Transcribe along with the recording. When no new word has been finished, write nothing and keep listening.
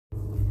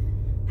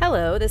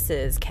Hello, this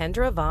is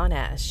Kendra Von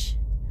Esch.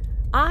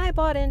 I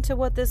bought into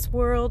what this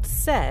world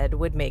said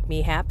would make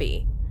me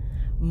happy.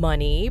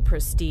 Money,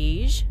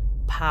 prestige,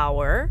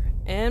 power,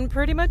 and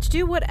pretty much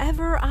do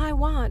whatever I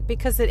want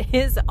because it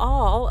is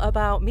all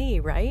about me,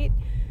 right?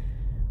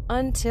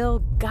 Until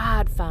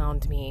God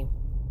found me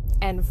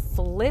and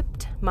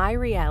flipped my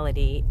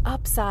reality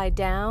upside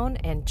down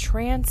and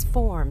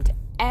transformed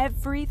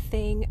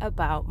everything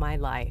about my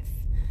life.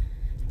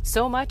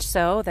 So much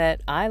so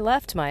that I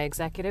left my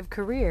executive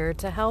career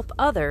to help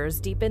others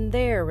deepen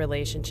their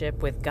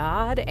relationship with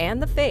God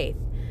and the faith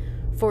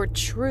for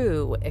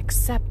true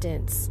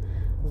acceptance,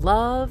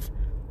 love,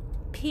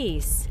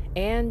 peace,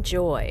 and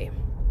joy.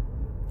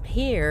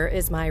 Here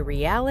is my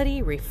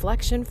reality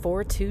reflection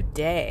for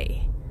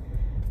today.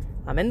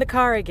 I'm in the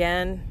car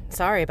again.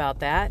 Sorry about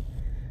that.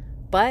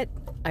 But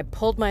I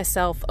pulled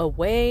myself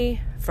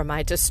away from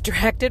my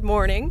distracted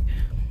morning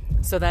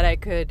so that I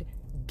could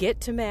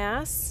get to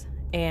Mass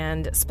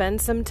and spend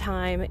some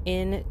time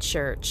in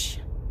church.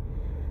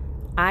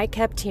 I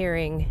kept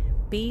hearing,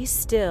 "Be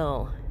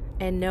still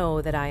and know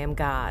that I am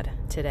God"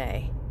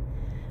 today.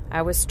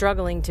 I was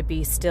struggling to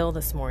be still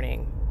this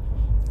morning,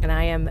 and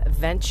I am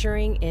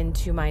venturing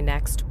into my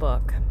next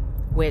book,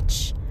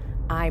 which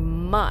I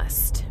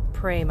must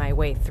pray my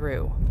way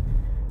through.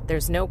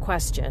 There's no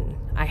question.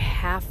 I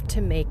have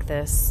to make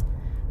this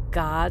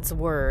God's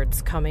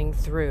words coming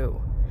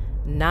through,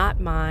 not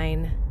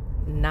mine,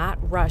 not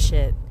rush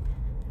it.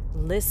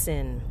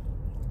 Listen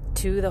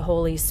to the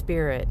Holy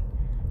Spirit.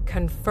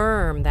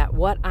 Confirm that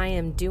what I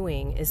am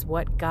doing is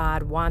what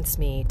God wants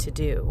me to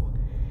do.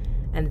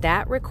 And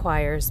that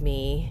requires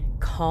me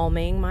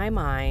calming my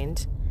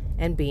mind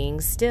and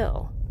being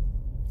still.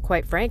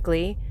 Quite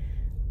frankly,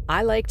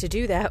 I like to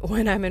do that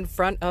when I'm in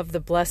front of the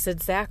Blessed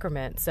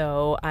Sacrament.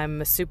 So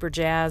I'm super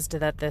jazzed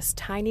that this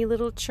tiny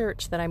little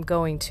church that I'm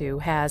going to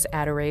has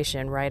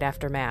adoration right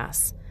after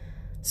Mass,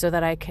 so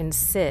that I can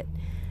sit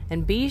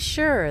and be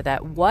sure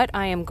that what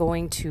I am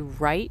going to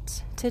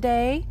write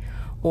today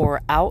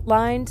or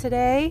outline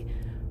today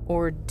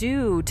or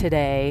do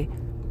today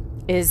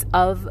is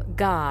of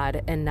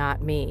God and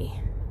not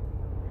me.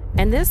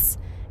 And this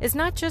is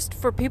not just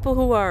for people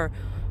who are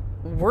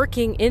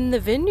working in the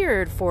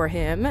vineyard for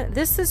Him.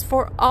 This is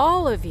for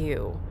all of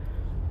you.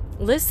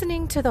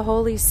 Listening to the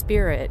Holy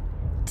Spirit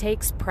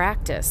takes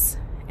practice,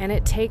 and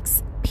it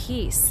takes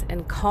peace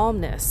and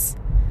calmness,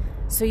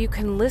 so you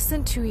can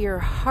listen to your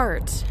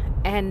heart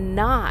and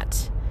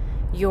not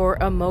your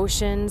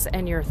emotions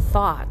and your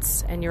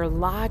thoughts and your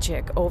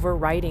logic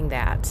overriding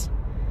that.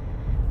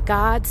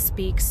 God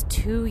speaks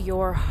to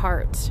your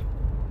heart.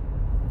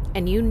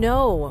 And you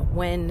know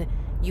when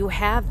you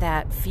have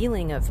that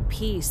feeling of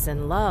peace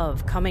and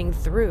love coming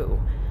through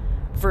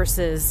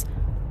versus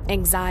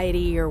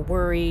anxiety or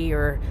worry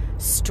or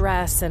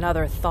stress and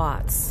other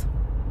thoughts.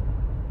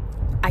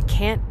 I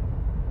can't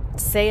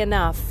say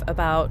enough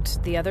about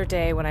the other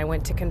day when I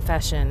went to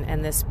confession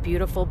and this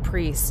beautiful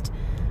priest,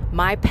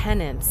 my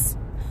penance,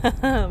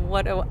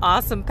 what an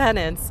awesome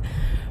penance,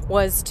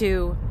 was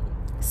to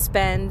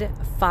spend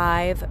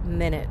 5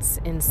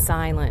 minutes in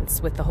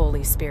silence with the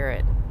Holy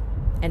Spirit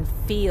and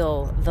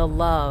feel the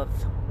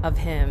love of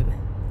Him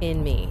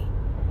in me.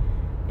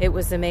 It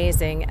was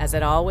amazing, as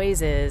it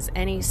always is.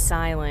 Any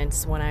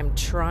silence when I'm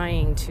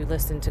trying to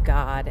listen to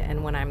God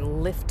and when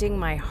I'm lifting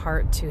my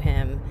heart to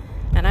Him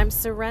and I'm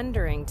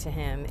surrendering to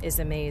Him is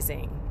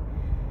amazing.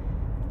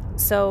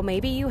 So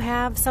maybe you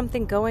have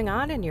something going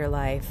on in your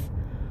life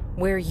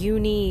where you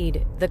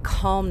need the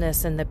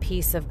calmness and the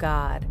peace of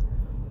God.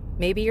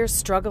 Maybe you're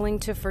struggling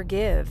to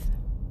forgive.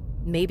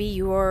 Maybe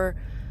you're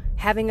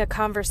having a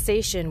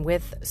conversation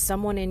with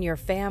someone in your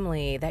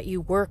family that you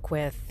work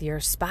with,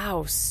 your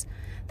spouse,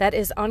 that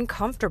is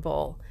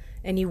uncomfortable,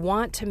 and you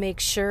want to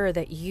make sure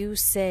that you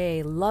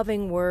say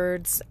loving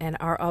words and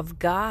are of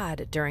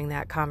God during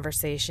that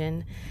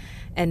conversation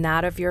and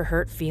not of your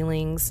hurt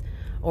feelings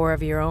or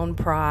of your own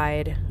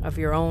pride, of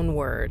your own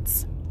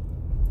words.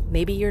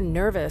 Maybe you're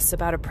nervous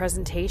about a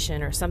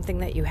presentation or something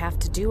that you have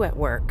to do at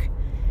work.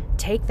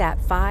 Take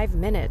that 5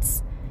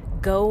 minutes.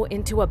 Go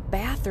into a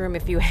bathroom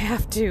if you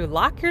have to.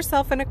 Lock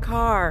yourself in a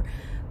car.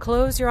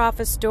 Close your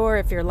office door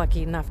if you're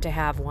lucky enough to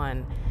have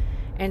one.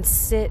 And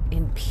sit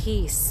in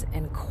peace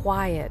and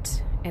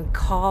quiet and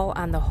call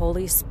on the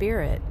Holy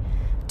Spirit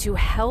to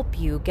help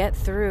you get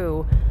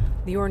through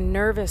your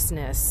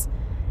nervousness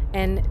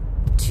and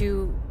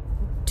to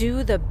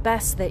do the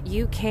best that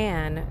you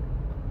can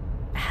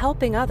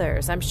helping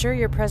others. I'm sure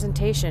your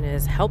presentation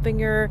is helping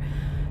your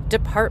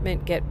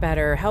department get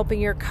better, helping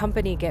your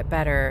company get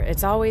better.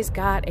 It's always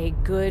got a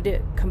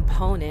good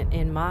component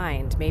in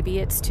mind. Maybe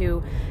it's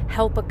to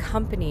help a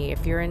company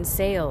if you're in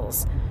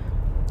sales.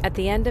 At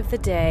the end of the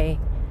day,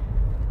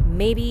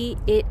 maybe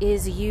it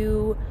is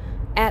you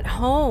at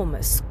home,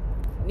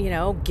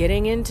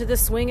 getting into the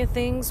swing of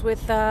things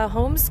with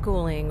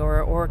homeschooling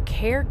or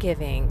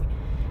caregiving,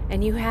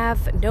 and you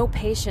have no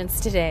patience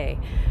today,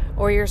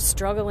 or you're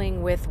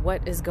struggling with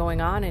what is going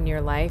on in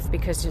your life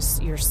because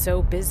you're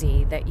so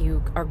busy that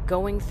you are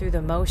going through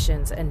the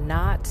motions and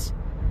not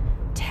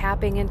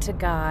tapping into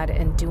God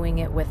and doing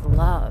it with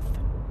love.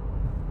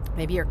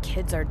 Maybe your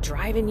kids are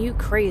driving you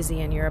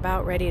crazy and you're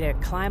about ready to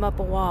climb up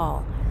a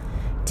wall.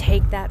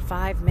 Take that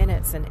 5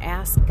 minutes and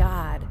ask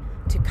God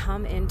to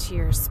come into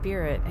your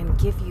spirit and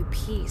give you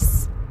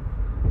peace.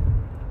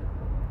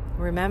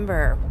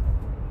 Remember,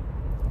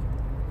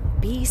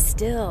 be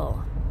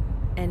still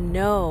and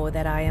know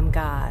that I am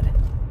God.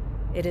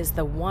 It is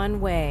the one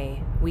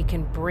way we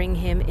can bring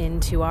Him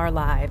into our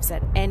lives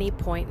at any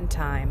point in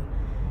time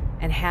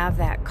and have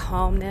that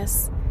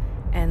calmness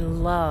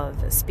and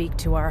love speak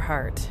to our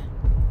heart.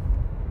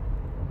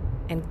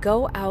 And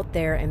go out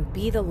there and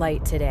be the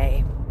light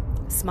today.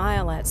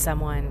 Smile at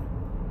someone.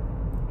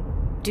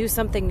 Do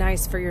something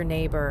nice for your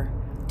neighbor.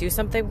 Do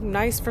something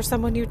nice for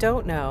someone you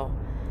don't know.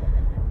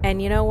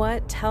 And you know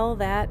what? Tell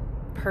that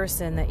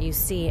person that you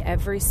see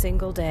every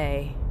single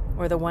day,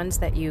 or the ones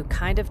that you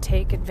kind of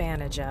take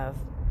advantage of,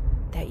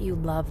 that you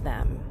love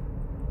them.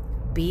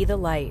 Be the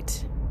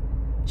light.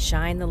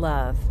 Shine the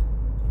love.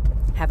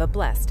 Have a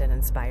blessed and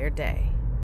inspired day.